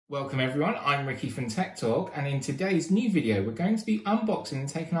Welcome everyone, I'm Ricky from TechTalk, and in today's new video we're going to be unboxing and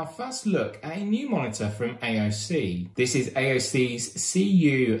taking our first look at a new monitor from AOC. This is AOC's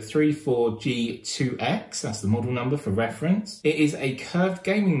CU34G2X, that's the model number for reference. It is a curved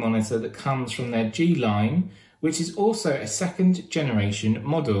gaming monitor that comes from their G line, which is also a second generation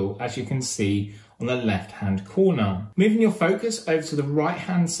model, as you can see on the left hand corner. Moving your focus over to the right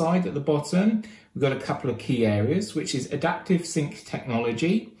hand side at the bottom, we've got a couple of key areas, which is adaptive sync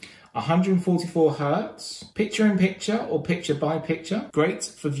technology, 144 Hz, picture-in-picture or picture-by-picture, great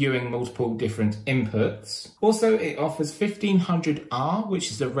for viewing multiple different inputs. Also, it offers 1500R,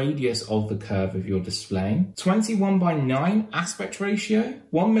 which is the radius of the curve of your display, 21:9 aspect ratio,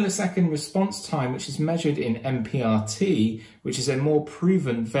 1 millisecond response time, which is measured in MPRT, which is a more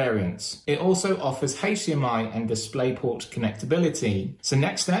proven variant. It also offers HDMI and DisplayPort connectability. So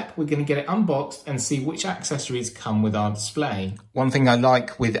next step, we're going to get it unboxed and see which accessories come with our display. One thing I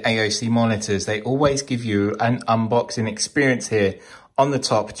like with AOC monitors, they always give you an unboxing experience here on the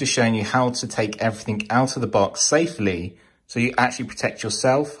top, just showing you how to take everything out of the box safely so you actually protect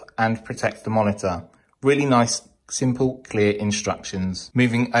yourself and protect the monitor. Really nice, simple, clear instructions.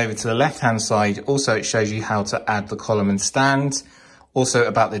 Moving over to the left-hand side, also it shows you how to add the column and stand, also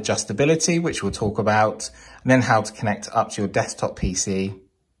about the adjustability, which we'll talk about, and then how to connect up to your desktop PC.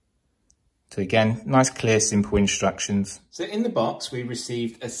 So again, nice, clear, simple instructions. So in the box, we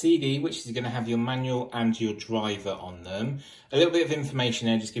received a CD, which is going to have your manual and your driver on them. A little bit of information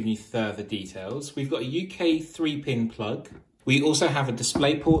there, just giving you further details. We've got a UK 3-pin plug. We also have a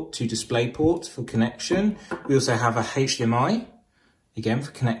DisplayPort to DisplayPort for connection. We also have a HDMI, again,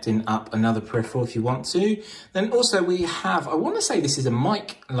 for connecting up another peripheral if you want to. Then also we have, I want to say this is a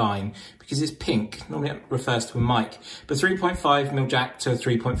mic line because it's pink. Normally it refers to a mic, but 3.5mm jack to a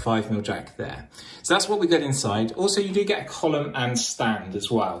 3.5mm jack there. So that's what we get inside. Also, you do get a column and stand as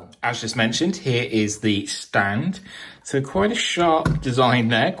well. As just mentioned, here is the stand. So quite a sharp design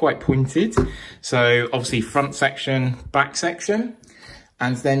there, quite pointed. So obviously front section, back section,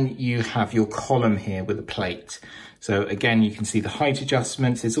 and then you have your column here with a plate. So again, you can see the height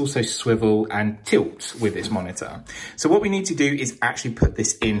adjustments. There's also swivel and tilt with this monitor. So what we need to do is actually put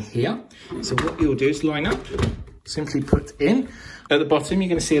this in here. So what you'll do is line up, simply put in. At the bottom, you're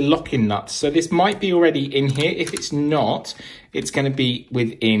going to see a lock-in nut. So this might be already in here. If it's not, it's going to be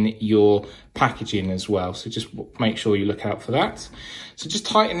within your packaging as well. So just make sure you look out for that. So just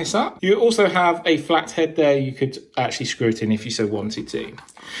tighten this up. You also have a flat head there. You could actually screw it in if you so wanted to.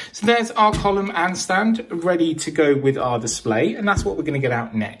 So there's our column and stand ready to go with our display. And that's what we're going to get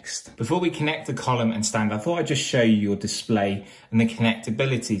out next. Before we connect the column and stand, I thought I'd just show you your display and the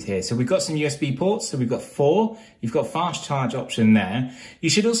connectabilities here. So we've got some USB ports. So we've got 4. You've got fast charge option there. You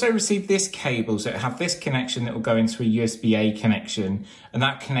should also receive this cable. So it'll have this connection that will go into a USB-A connection, and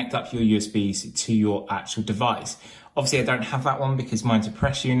that connect up your USBs to your actual device. Obviously, I don't have that one because mine's a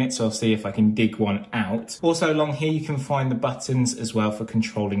press unit, so I'll see if I can dig one out. Also along here, you can find the buttons as well for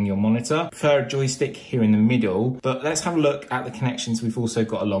controlling your monitor. Prefer a joystick here in the middle, but let's have a look at the connections we've also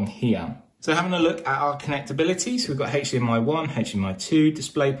got along here. So having a look at our connectability, so we've got HDMI 1, HDMI 2,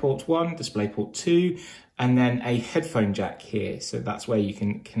 DisplayPort 1, DisplayPort 2, and then a headphone jack here. So that's where you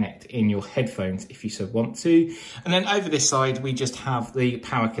can connect in your headphones if you so want to. And then over this side, we just have the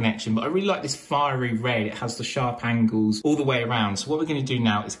power connection, but I really like this fiery red. It has the sharp angles all the way around. So what we're going to do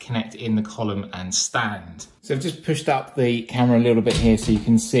now is connect in the column and stand. So I've just pushed up the camera a little bit here so you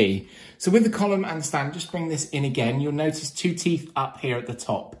can see. So with the column and stand, just bring this in again. You'll notice 2 teeth up here at the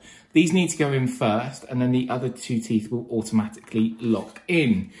top. These need to go in first, and then the other 2 teeth will automatically lock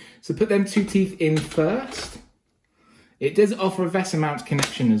in. So put them 2 teeth in first. It does offer a VESA mount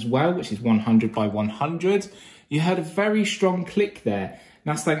connection as well, which is 100 by 100. You heard a very strong click there. And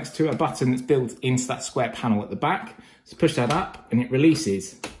that's thanks to a button that's built into that square panel at the back. So push that up and it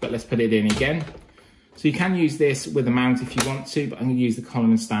releases. But let's put it in again. So you can use this with a mount if you want to, but I'm going to use the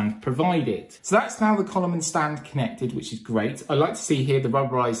column and stand provided. So that's now the column and stand connected, which is great. I like to see here the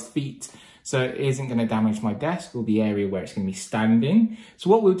rubberized feet, so it isn't going to damage my desk or the area where it's going to be standing. So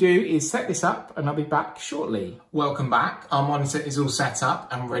what we'll do is set this up and I'll be back shortly. Welcome back. Our monitor is all set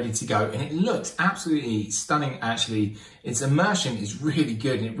up and ready to go, and it looks absolutely stunning actually. Its immersion is really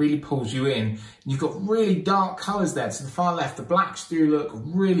good and it really pulls you in. You've got really dark colours there. To the far left, the blacks do look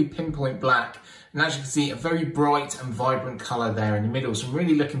really pinpoint black. And as you can see, a very bright and vibrant colour there in the middle. So I'm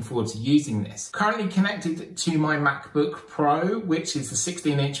really looking forward to using this. Currently connected to my MacBook Pro, which is the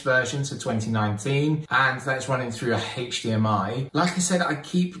 16-inch version, so 2019. And that's running through a HDMI. Like I said, I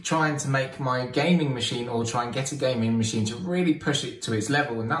keep trying to make my gaming machine, or try and get a gaming machine to really push it to its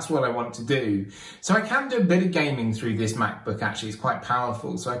level. And that's what I want to do. So I can do a bit of gaming through this this MacBook actually is quite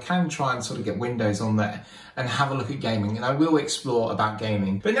powerful, so I can try and sort of get Windows on there and have a look at gaming, and I will explore about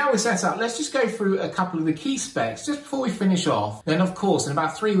gaming. But now we're set up, let's just go through a couple of the key specs just before we finish off. Then of course, in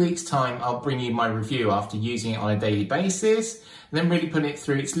about 3 weeks time, I'll bring you my review after using it on a daily basis, and then really put it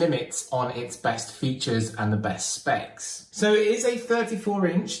through its limits on its best features and the best specs. So it is a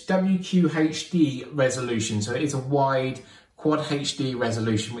 34-inch WQHD resolution, so it is a wide Quad HD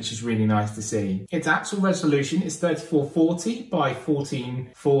resolution, which is really nice to see. Its actual resolution is 3440 by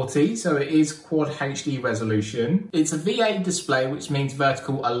 1440, so it is Quad HD resolution. It's a VA display, which means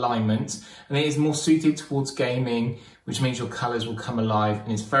vertical alignment, and it is more suited towards gaming, which means your colours will come alive,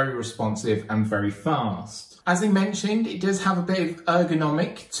 and it's very responsive and very fast. As I mentioned, it does have a bit of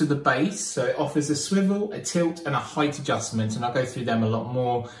ergonomic to the base, so it offers a swivel, a tilt and a height adjustment, and I'll go through them a lot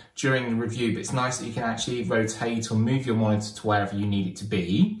more during the review, but it's nice that you can actually rotate or move your monitor to wherever you need it to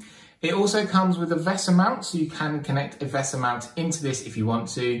be. It also comes with a VESA mount, so you can connect a VESA mount into this if you want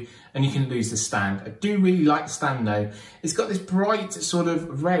to, and you can lose the stand. I do really like the stand though. It's got this bright sort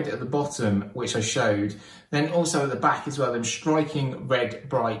of red at the bottom, which I showed. Then also at the back as well, them striking red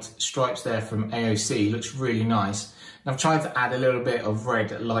bright stripes there from AOC, looks really nice. And I've tried to add a little bit of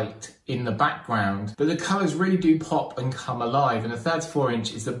red light in the background, but the colours really do pop and come alive, and a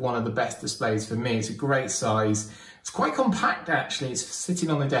 34-inch is one of the best displays for me. It's a great size. It's quite compact actually, it's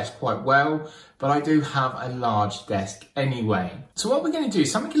sitting on the desk quite well, but I do have a large desk anyway. So what we're going to do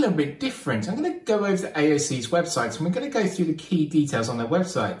is something a little bit different. I'm going to go over to AOC's website, and we're going to go through the key details on their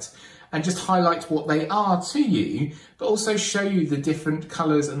website and just highlight what they are to you, but also show you the different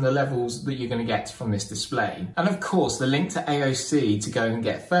colours and the levels that you're going to get from this display. And of course, the link to AOC to go and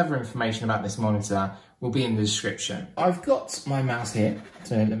get further information about this monitor will be in the description. I've got my mouse here,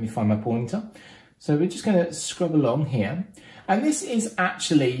 so let me find my pointer. So we're just going to scrub along here. And this is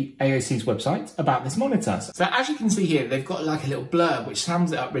actually AOC's website about this monitor. So as you can see here, they've got like a little blurb which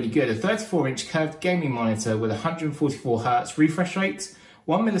sums it up really good. A 34-inch curved gaming monitor with 144Hz refresh rate,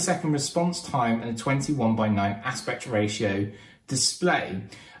 1 millisecond response time, and a 21:9 aspect ratio display.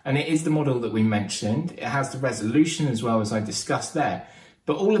 And it is the model that we mentioned. It has the resolution as well, as I discussed there.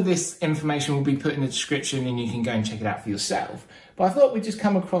 But all of this information will be put in the description, and you can go and check it out for yourself. But I thought we'd just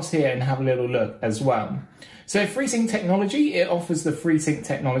come across here and have a little look as well. So FreeSync technology, it offers the FreeSync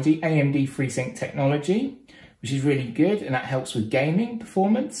technology, AMD FreeSync technology, which is really good, and that helps with gaming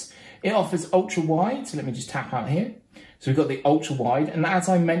performance. It offers ultra wide, so let me just tap out here. So we've got the ultra wide, and as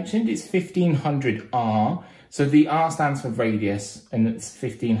I mentioned, it's 1500R. So the R stands for radius, and it's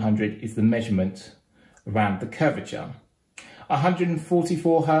 1500 is the measurement around the curvature.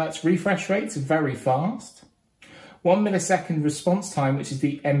 144Hz refresh rates, very fast. 1 millisecond response time, which is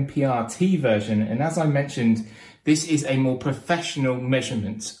the MPRT version. And as I mentioned, this is a more professional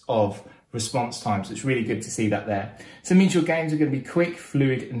measurement of response time. So it's really good to see that there. So it means your games are going to be quick,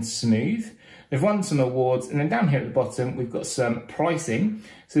 fluid and smooth. They've won some awards, and then down here at the bottom, we've got some pricing.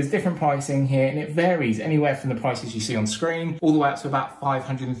 So there's different pricing here, and it varies anywhere from the prices you see on screen all the way up to about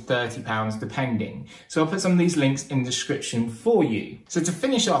 £530 depending. So I'll put some of these links in the description for you. So to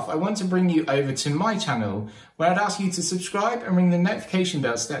finish off, I want to bring you over to my channel, where I'd ask you to subscribe and ring the notification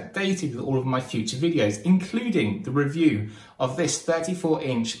bell to stay updated with all of my future videos, including the review of this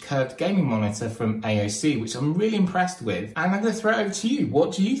 34-inch curved gaming monitor from AOC, which I'm really impressed with. And I'm going to throw it over to you.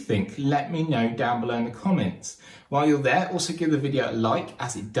 What do you think? Let me know down below in the comments. While you're there, also give the video a like,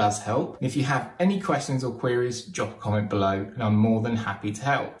 as it does help. And if you have any questions or queries, drop a comment below, and I'm more than happy to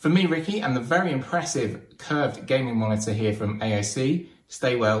help. For me, Ricky, and the very impressive curved gaming monitor here from AOC,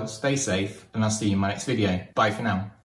 stay well, stay safe, and I'll see you in my next video. Bye for now.